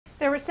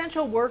They're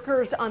essential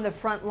workers on the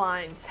front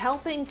lines,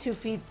 helping to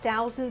feed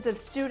thousands of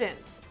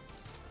students.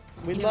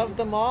 We love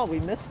them all. We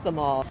miss them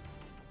all.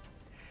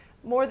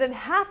 More than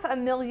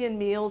 500,000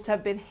 meals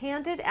have been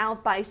handed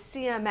out by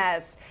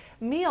CMS,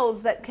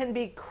 meals that can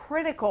be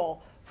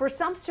critical for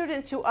some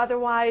students who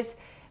otherwise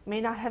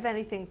may not have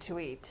anything to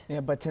eat.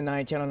 Yeah, but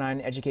tonight, Channel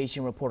 9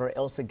 education reporter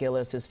Elsa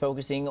Gillis is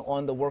focusing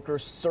on the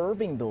workers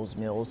serving those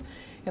meals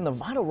and the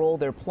vital role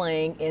they're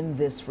playing in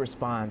this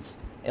response.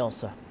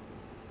 Elsa.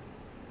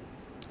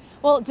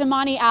 Well,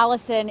 Damani,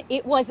 Allison,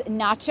 it was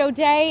Nacho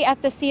Day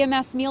at the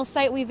CMS meal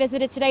site we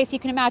visited today, so you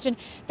can imagine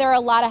there are a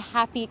lot of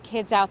happy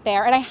kids out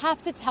there. And I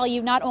have to tell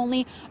you, not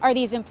only are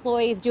these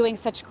employees doing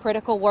such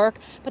critical work,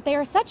 but they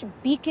are such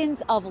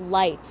beacons of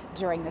light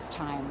during this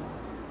time.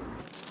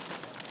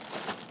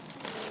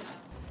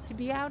 To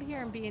be out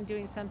here and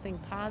doing something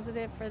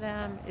positive for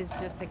them is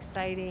just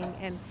exciting,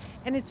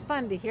 and it's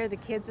fun to hear the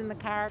kids in the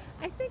car.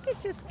 I think it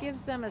just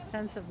gives them a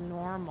sense of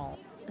normal.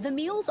 The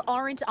meals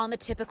aren't on the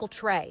typical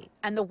tray,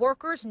 and the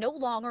workers no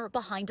longer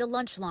behind a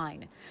lunch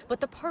line. But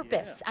the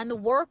purpose and the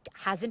work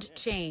hasn't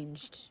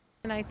changed.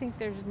 And I think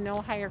there's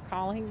no higher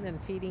calling than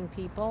feeding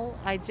people.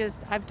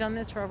 I've done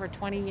this for over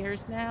 20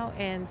 years now,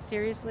 and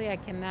seriously, I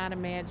cannot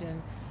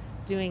imagine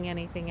doing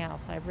anything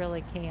else. I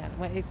really can't.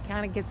 It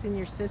kind of gets in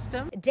your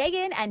system.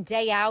 Day in and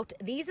day out,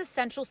 these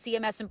essential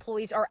CMS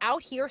employees are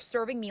out here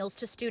serving meals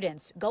to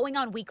students, going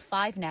on week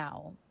 5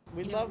 now.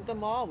 We love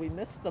them all. We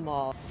miss them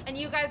all. And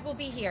you guys will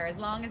be here as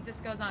long as this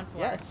goes on for.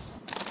 Yes.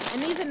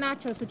 And these are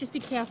nachos, so just be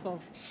careful.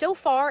 So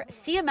far,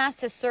 CMS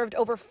has served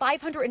over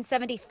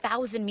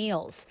 570,000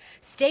 meals.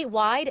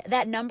 Statewide,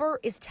 that number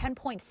is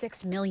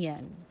 10.6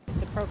 million.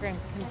 The program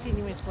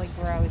continuously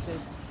grows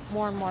as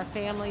more and more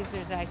families.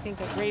 There's, I think,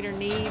 a greater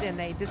need, and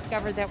they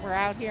discovered that we're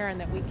out here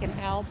and that we can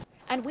help.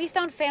 And we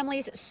found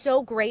families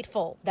so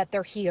grateful that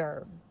they're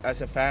here.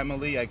 As a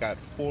family, I got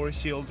 4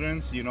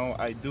 children. You know,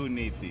 I do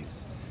need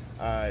these.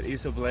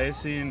 It's a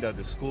blessing that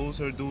the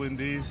schools are doing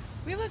this.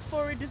 We look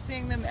forward to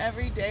seeing them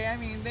every day. I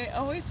mean, they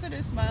always put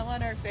a smile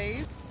on our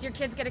face. Do your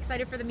kids get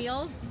excited for the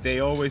meals? They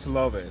always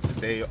love it.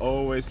 They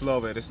always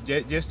love it.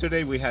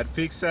 Yesterday we had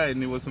pizza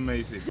and it was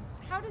amazing.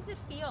 How does it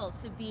feel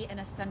to be an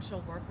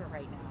essential worker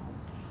right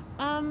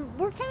now?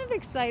 We're kind of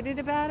excited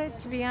about it,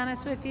 to be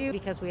honest with you,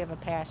 because we have a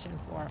passion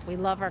for it. We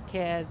love our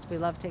kids. We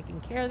love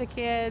taking care of the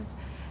kids.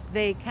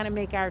 They kind of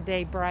make our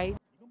day bright.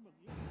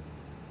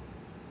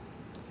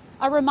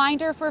 A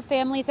reminder for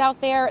families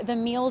out there, the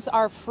meals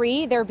are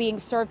free. They're being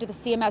served at the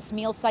CMS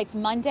meal sites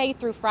Monday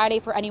through Friday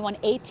for anyone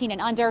 18 and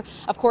under.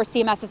 Of course,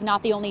 CMS is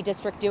not the only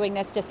district doing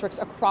this. Districts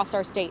across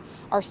our state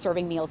are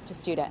serving meals to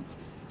students.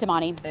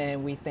 Damani.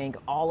 And we thank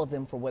all of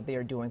them for what they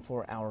are doing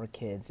for our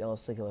kids.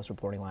 Elsa Gillis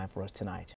reporting live for us tonight.